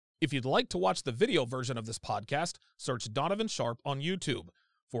If you'd like to watch the video version of this podcast, search Donovan Sharp on YouTube.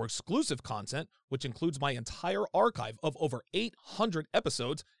 For exclusive content, which includes my entire archive of over 800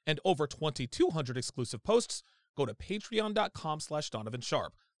 episodes and over 2,200 exclusive posts, go to patreon.com/Donovan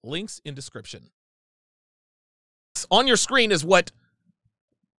Sharp. Links in description. On your screen is what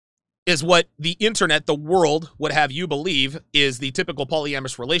the internet, the world, would have you believe is the typical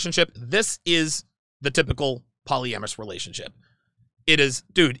polyamorous relationship. This is the typical polyamorous relationship. It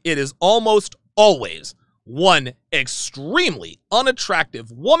is almost always one extremely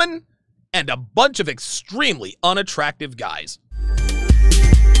unattractive woman and a bunch of extremely unattractive guys.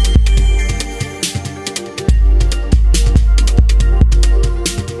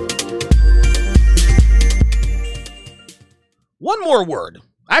 One more word.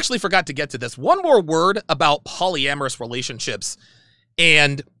 I actually forgot to get to this. One more word about polyamorous relationships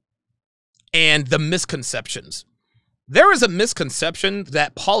and the misconceptions. There is a misconception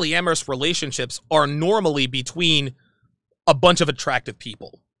that polyamorous relationships are normally between a bunch of attractive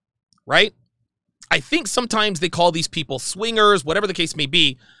people, right? I think sometimes they call these people swingers, whatever the case may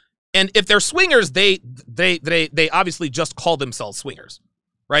be. And if they're swingers, they obviously just call themselves swingers,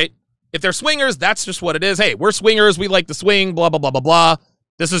 right? If they're swingers, that's just what it is. Hey, we're swingers. We like to swing, blah, blah, blah, blah, blah.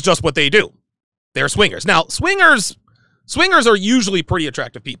 This is just what they do. They're swingers. Now, swingers are usually pretty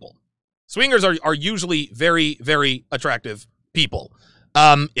attractive people. Swingers are usually very, very attractive people.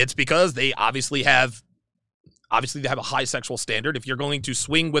 It's because they obviously have a high sexual standard. If you're going to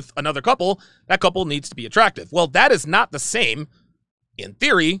swing with another couple, that couple needs to be attractive. Well, that is not the same, in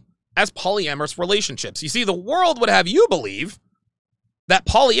theory, as polyamorous relationships. You see, the world would have you believe that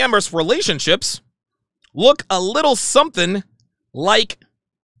polyamorous relationships look a little something like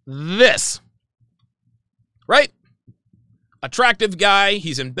this, right? Attractive guy,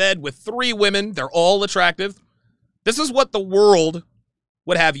 he's in bed with 3 women, they're all attractive. This is what the world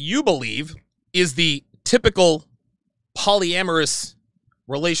would have you believe is the typical polyamorous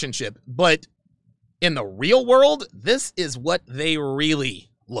relationship. But in the real world, this is what they really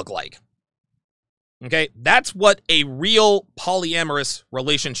look like. Okay, that's what a real polyamorous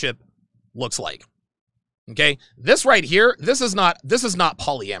relationship looks like. Okay, this right here, this is not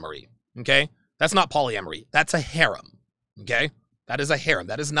polyamory. Okay, that's not polyamory. That's a harem. Okay, that is a harem.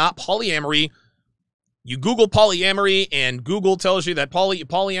 That is not polyamory. You Google polyamory and Google tells you that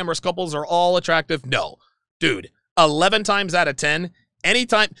polyamorous couples are all attractive. No, dude, 11 times out of 10,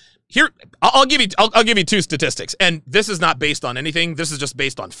 anytime. Here, I'll give you 2 statistics, and this is not based on anything. This is just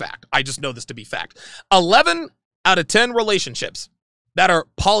based on fact. I just know this to be fact. 11 out of 10 relationships that are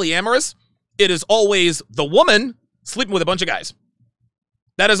polyamorous, it is always the woman sleeping with a bunch of guys.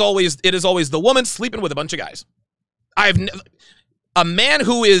 It is always the woman sleeping with a bunch of guys. A man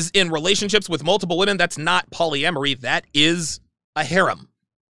who is in relationships with multiple women, that's not polyamory. That is a harem.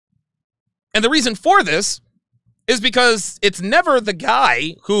 And the reason for this is because it's never the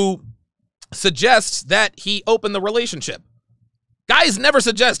guy who suggests that he open the relationship. Guys never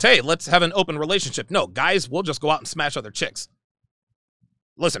suggest, hey, let's have an open relationship. No, guys will just go out and smash other chicks.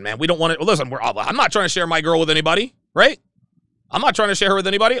 Listen, man, we don't want to, listen, I'm not trying to share my girl with anybody, right? I'm not trying to share her with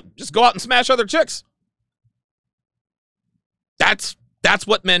anybody. Just go out and smash other chicks. That's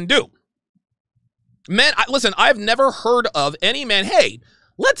what men do. Men, listen, I've never heard of any man, hey,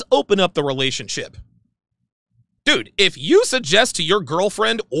 let's open up the relationship. Dude, if you suggest to your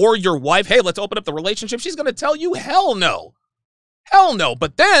girlfriend or your wife, hey, let's open up the relationship, she's going to tell you, hell no. Hell no.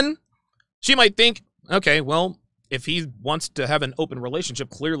 But then she might think, okay, well, if he wants to have an open relationship,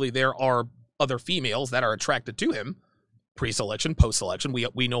 clearly there are other females that are attracted to him. Pre-selection, post-selection,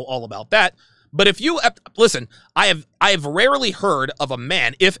 we know all about that. But if you, listen, I have rarely heard of a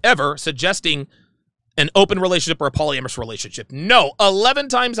man, if ever, suggesting an open relationship or a polyamorous relationship. No, 11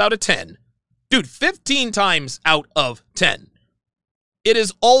 times out of 10. Dude, 15 times out of 10. It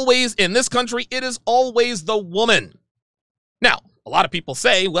is always, in this country, it is always the woman. Now, a lot of people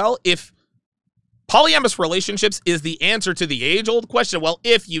say, well, if polyamorous relationships is the answer to the age-old question, well,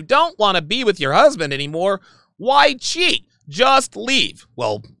 if you don't want to be with your husband anymore, why cheat? Just leave.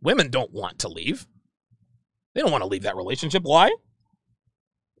 Well, women don't want to leave. They don't want to leave that relationship. Why?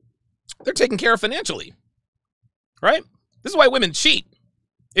 They're taken care of financially, right? This is why women cheat.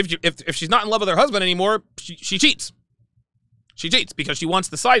 If she's not in love with her husband anymore, she cheats. She cheats because she wants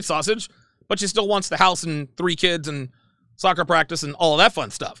the side sausage, but she still wants the house and 3 kids and soccer practice and all of that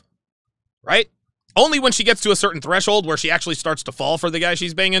fun stuff, right? Only when she gets to a certain threshold where she actually starts to fall for the guy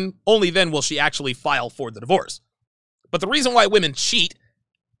she's banging, only then will she actually file for the divorce. But the reason why women cheat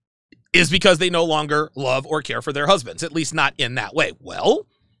is because they no longer love or care for their husbands, at least not in that way. Well,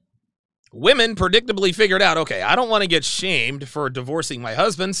 Women predictably figured out, okay, I don't want to get shamed for divorcing my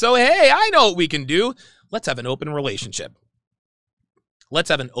husband, so hey, I know what we can do. Let's have an open relationship. Let's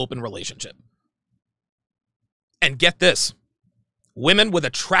have an open relationship. And get this, women with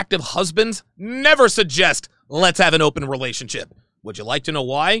attractive husbands never suggest, let's have an open relationship. Would you like to know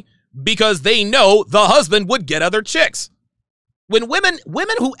why? Because they know the husband would get other chicks. When women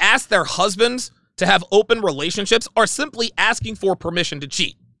who ask their husbands to have open relationships are simply asking for permission to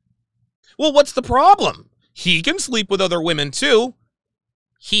cheat. Well, what's the problem? He can sleep with other women too.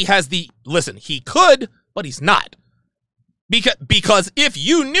 He could, but he's not. Because if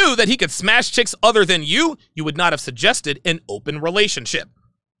you knew that he could smash chicks other than you, you would not have suggested an open relationship.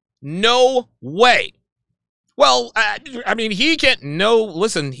 No way. Well, I mean, he can't. No,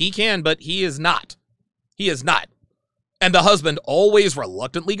 listen, he can, but he is not. He is not. And the husband always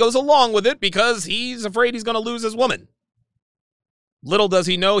reluctantly goes along with it because he's afraid he's going to lose his woman. Little does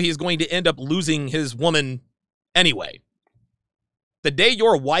he know he's going to end up losing his woman anyway. The day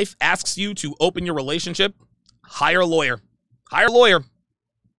your wife asks you to open your relationship, hire a lawyer. Hire a lawyer.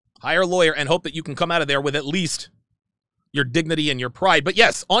 Hire a lawyer and hope that you can come out of there with at least your dignity and your pride. But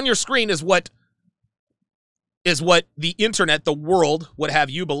yes, on your screen is what the internet, the world, would have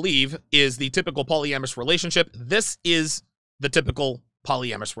you believe is the typical polyamorous relationship. This is the typical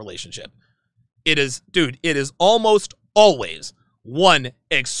polyamorous relationship. It is almost always one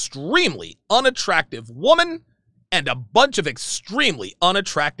extremely unattractive woman and a bunch of extremely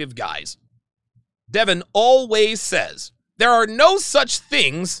unattractive guys. Devin always says there are no such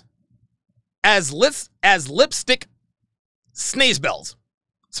things as lipstick snazebells,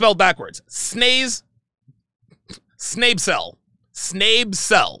 spelled backwards. Snabecell,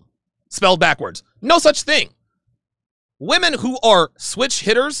 spelled backwards. No such thing. Women who are switch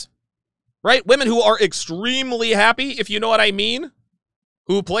hitters, right? Women who are extremely happy, if you know what I mean,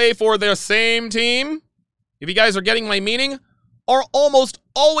 who play for their same team, if you guys are getting my meaning, are almost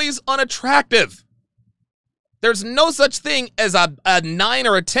always unattractive. There's no such thing as a 9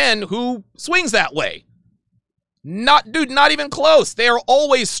 or a 10 who swings that way. Not even close. They are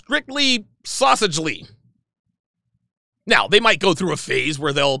always strictly sausagely. Now, they might go through a phase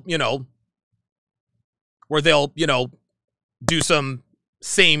where they'll do some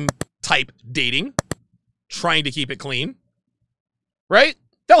same type dating, trying to keep it clean. Right?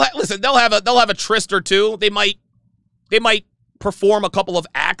 They'll have a tryst or two. They might perform a couple of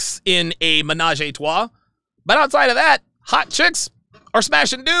acts in a menage a trois. But outside of that, hot chicks are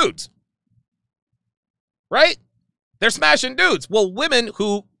smashing dudes. Right? They're smashing dudes. Well, women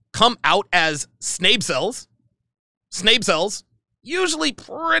who come out as snabecells, usually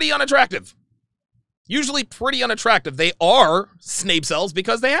pretty unattractive. They are snabecells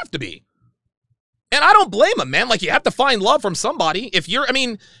because they have to be. And I don't blame them, man. Like, you have to find love from somebody. If you're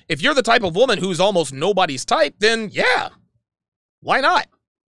the type of woman who's almost nobody's type, then yeah, why not?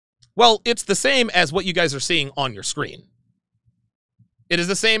 Well, it's the same as what you guys are seeing on your screen. It is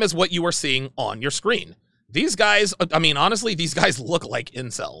the same as what you are seeing on your screen. These guys, I mean, honestly, these guys look like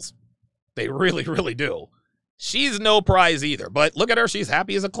incels. They really, really do. She's no prize either, but look at her. She's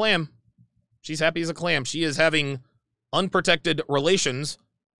happy as a clam. She is having unprotected relations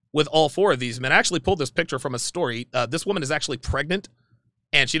with all 4 of these men. I actually pulled this picture from a story. This woman is actually pregnant,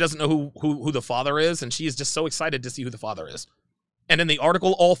 and she doesn't know who the father is, and she is just so excited to see who the father is. And in the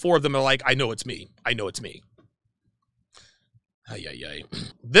article, all 4 of them are like, I know it's me. I know it's me. Ay.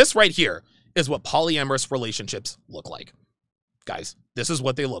 This right here is what polyamorous relationships look like. Guys, this is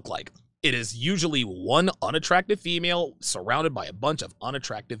what they look like. It is usually one unattractive female surrounded by a bunch of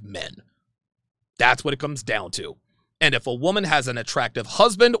unattractive men. That's what it comes down to. And if a woman has an attractive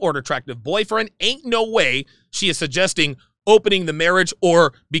husband or an attractive boyfriend, ain't no way she is suggesting opening the marriage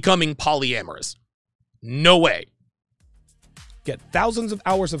or becoming polyamorous. No way. Get thousands of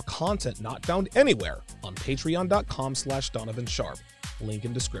hours of content not found anywhere on patreon.com/DonovanSharp. Link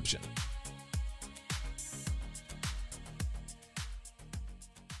in description.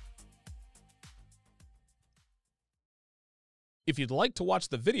 If you'd like to watch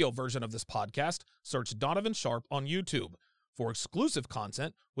the video version of this podcast, search Donovan Sharp on YouTube. For exclusive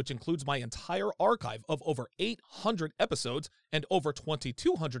content, which includes my entire archive of over 800 episodes and over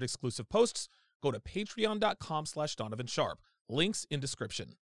 2,200 exclusive posts, go to patreon.com/DonovanSharp. Links in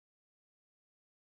description.